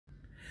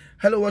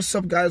Hello, what's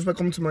up guys?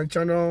 Welcome to my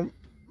channel.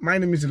 My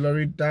name is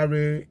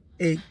Birthdayvlog,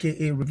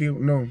 aka Review.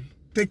 No,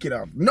 take it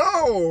off.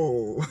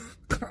 No!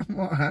 Come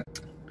on.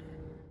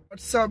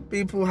 What's up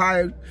people?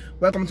 Hi,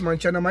 welcome to my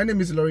channel. My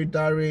name is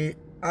Birthdayvlog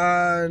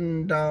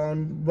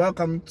and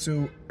welcome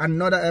to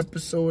another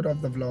episode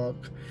of the vlog.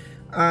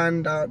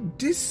 And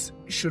this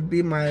should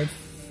be my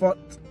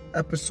fourth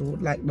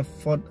episode, like the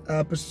fourth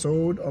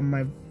episode on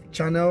my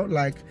channel,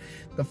 like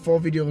the 4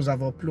 videos I've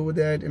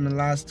uploaded in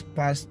the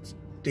past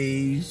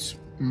days,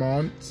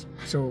 months.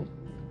 So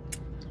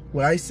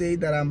will I say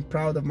that I'm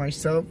proud of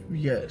myself?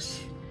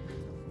 Yes,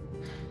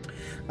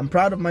 I'm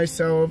proud of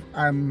myself.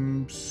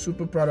 I'm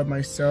super proud of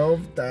myself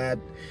that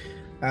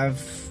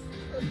I've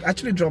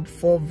actually dropped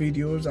 4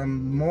 videos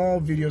and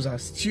more videos are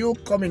still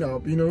coming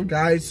up, you know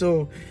guys.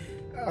 So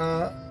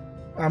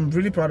I'm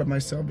really proud of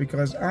myself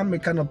because I'm a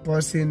kind of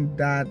person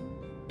that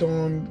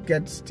don't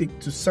get stick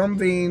to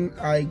something.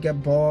 I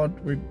get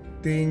bored with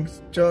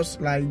things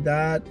just like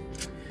that.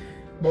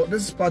 But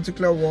this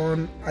particular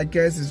one, I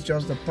guess it's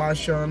just the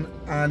passion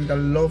and the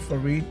love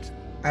for it.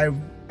 I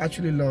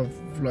actually love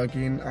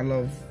vlogging. I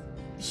love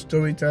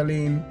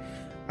storytelling.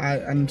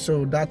 And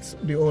so that's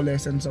the whole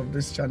essence of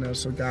this channel.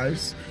 So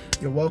guys,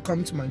 you're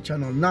welcome to my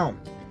channel. Now,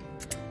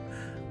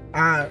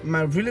 I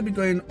might really be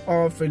going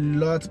off a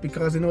lot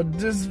because, you know,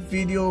 this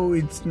video,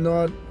 it's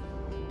not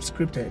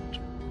scripted.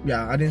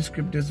 Yeah, I didn't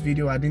script this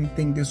video. I didn't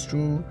think this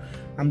through.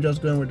 I'm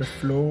just going with the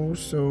flow.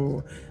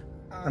 So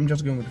I'm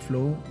just going with the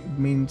flow. It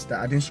means that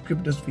I didn't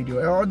script this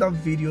video. All the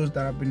videos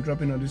that I've been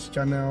dropping on this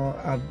channel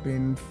have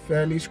been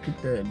fairly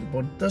scripted,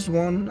 but this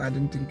one I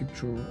didn't think it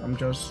through. I'm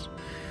just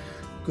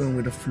going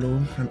with the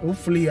flow, and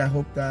hopefully I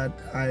hope that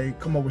I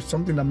come up with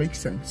something that makes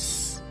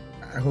sense.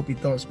 I hope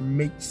it does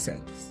make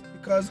sense,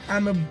 because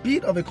I'm a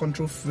bit of a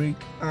control freak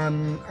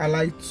and I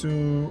like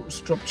to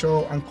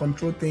structure and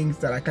control things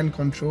that I can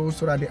control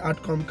so that the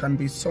outcome can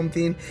be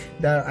something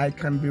that I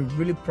can be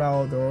really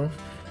proud of.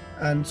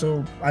 And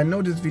so I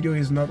know this video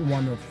is not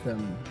one of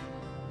them.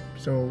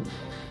 So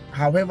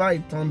however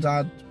it turns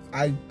out,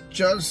 I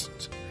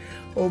just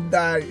hope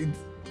that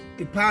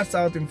it passes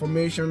out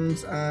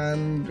informations,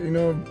 and you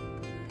know,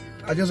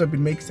 I just hope it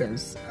makes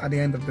sense at the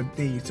end of the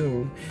day.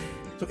 So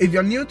if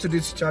you're new to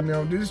this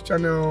channel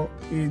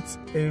is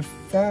a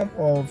form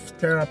of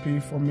therapy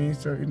for me.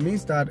 So it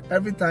means that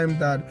every time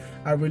that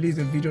I release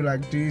a video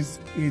like this,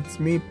 it's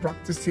me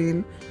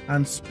practicing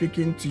and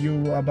speaking to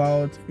you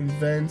about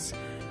events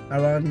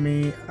around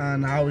me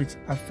and how it's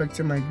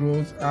affecting my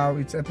growth, how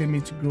it's helping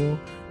me to grow,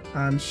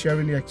 and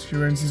sharing the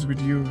experiences with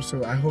you.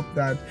 So I hope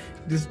that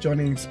this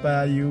journey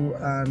inspire you,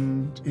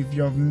 and if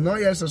you have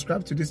not yet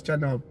subscribed to this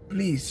channel,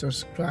 please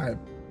subscribe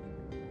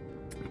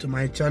to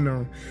my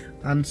channel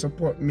and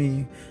support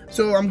me.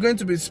 So I'm going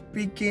to be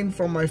speaking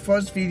from my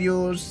first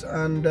videos,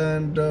 and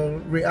then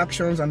the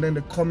reactions, and then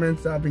the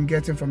comments that I've been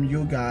getting from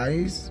you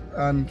guys.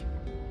 And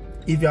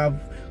if you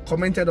have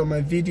commented on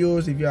my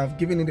videos, if you have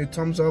given it a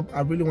thumbs up,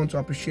 I really want to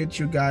appreciate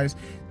you guys.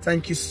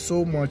 Thank you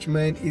so much,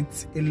 man.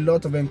 It's a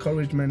lot of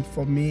encouragement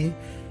for me.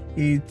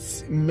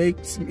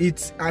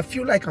 I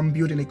feel like I'm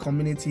building a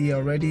community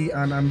already,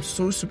 and I'm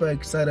so super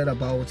excited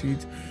about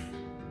it.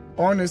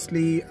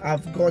 Honestly,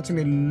 I've gotten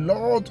a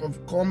lot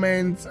of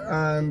comments,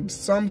 and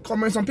some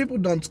people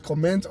don't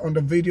comment on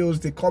the videos.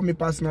 They call me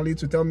personally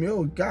to tell me,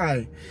 oh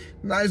guy,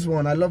 nice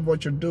one, I love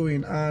what you're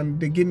doing,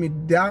 and they give me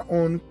their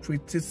own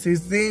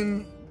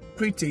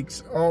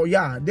critics, or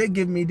yeah, they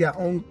give me their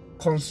own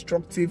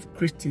constructive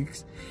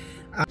critics.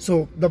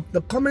 So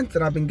the comments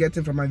that I've been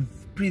getting from my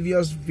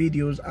previous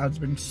videos has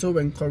been so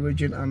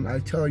encouraging, and I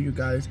tell you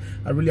guys,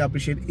 I really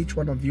appreciate each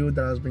one of you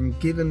that has been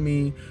giving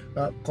me,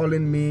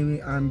 calling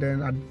me, and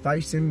then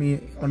advising me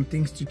on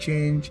things to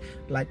change,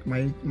 like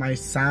my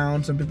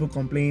sound. Some people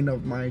complain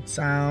of my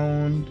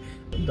sound,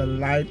 the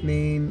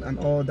lightning and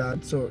all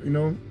that. So you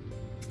know,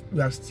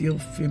 we are still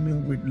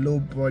filming with low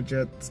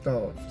budget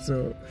stuff,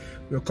 so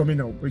we're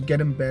coming up, we're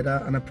getting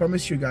better, and I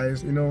promise you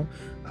guys, you know,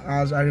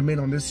 as I remain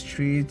on the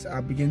streets, I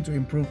begin to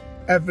improve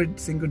every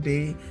single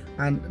day,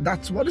 and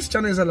that's what this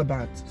channel is all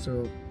about.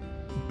 So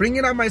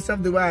bringing out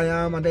myself the way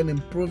I am, and then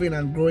improving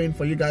and growing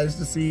for you guys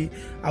to see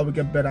how we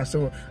get better.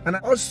 So, and I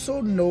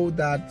also know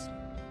that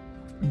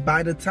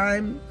by the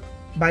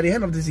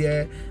end of this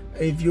year,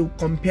 if you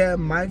compare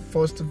my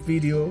first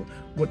video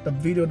with the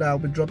video that I'll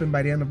be dropping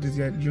by the end of this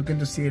year, you're going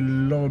to see a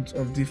lot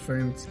of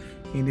difference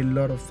in a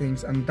lot of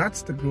things, and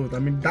that's the growth. I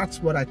mean,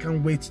 that's what I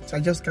can't wait. I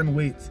just can't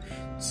wait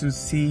to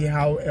see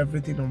how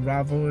everything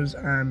unravels.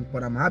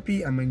 But I'm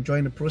happy, I'm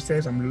enjoying the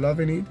process, I'm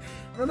loving it.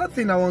 Another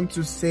thing I want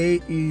to say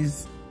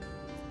is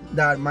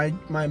that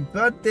my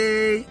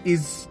birthday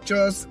is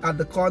just at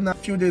the corner, a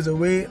few days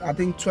away, I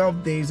think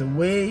 12 days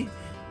away.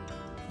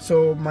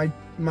 So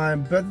my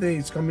birthday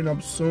is coming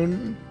up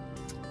soon,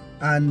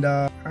 and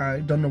I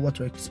don't know what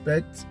to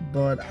expect,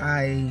 but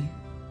I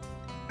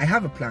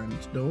have a plan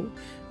though.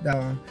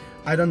 That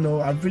I don't know,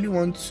 I really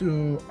want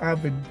to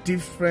have a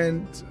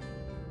different,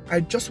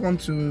 I just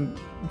want to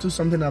do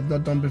something I've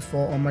not done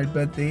before on my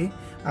birthday.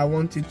 I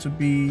want it to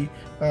be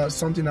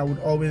something I would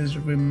always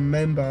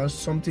remember,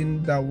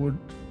 something that would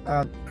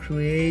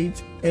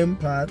create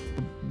impact.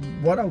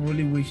 What I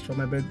really wish for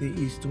my birthday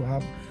is to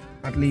have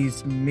at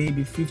least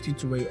maybe 50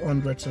 to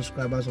 100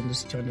 subscribers on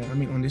this channel,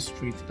 on this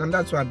street. And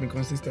that's why I've been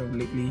consistent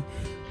lately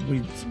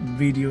with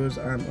videos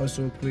and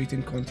also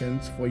creating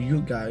content for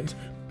you guys.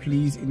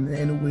 Please, in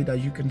any way that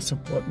you can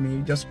support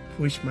me, just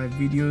push my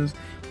videos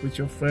with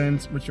your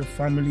friends, with your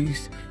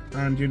families,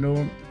 and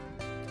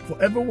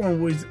for everyone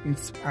who is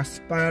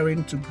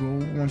aspiring to grow,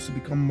 wants to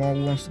become more,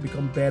 wants to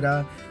become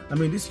better.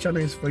 This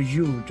channel is for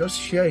you. Just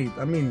share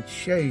it.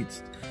 Share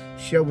it.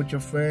 Share with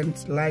your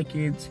friends, like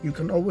it. You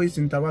can always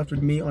interact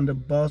with me on the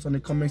box, on the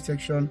comment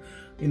section.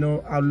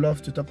 I'd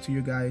love to talk to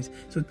you guys.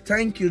 So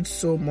thank you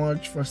so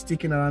much for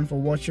sticking around, for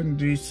watching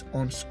this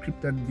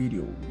unscripted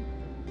video.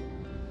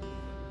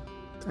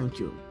 Thank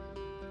you.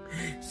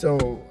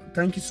 So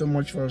thank you so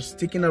much for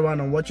sticking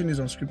around and watching this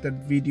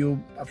unscripted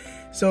video.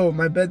 So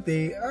my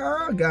birthday,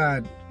 oh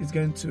God,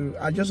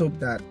 I just hope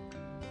that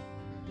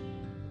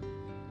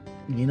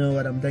you know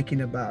what I'm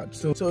talking about.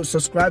 So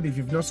subscribe if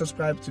you've not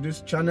subscribed to this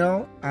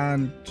channel,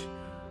 and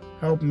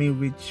help me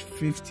reach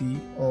 50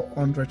 or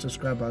 100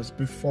 subscribers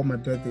before my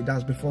birthday.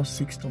 That's before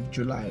 6th of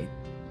July.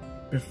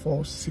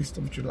 Before 6th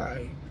of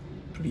July,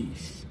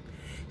 please.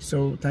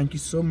 So thank you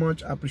so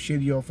much. I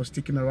appreciate you all for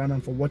sticking around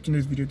and for watching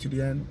this video to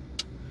the end.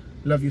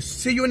 Love you.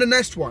 See you in the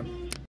next one.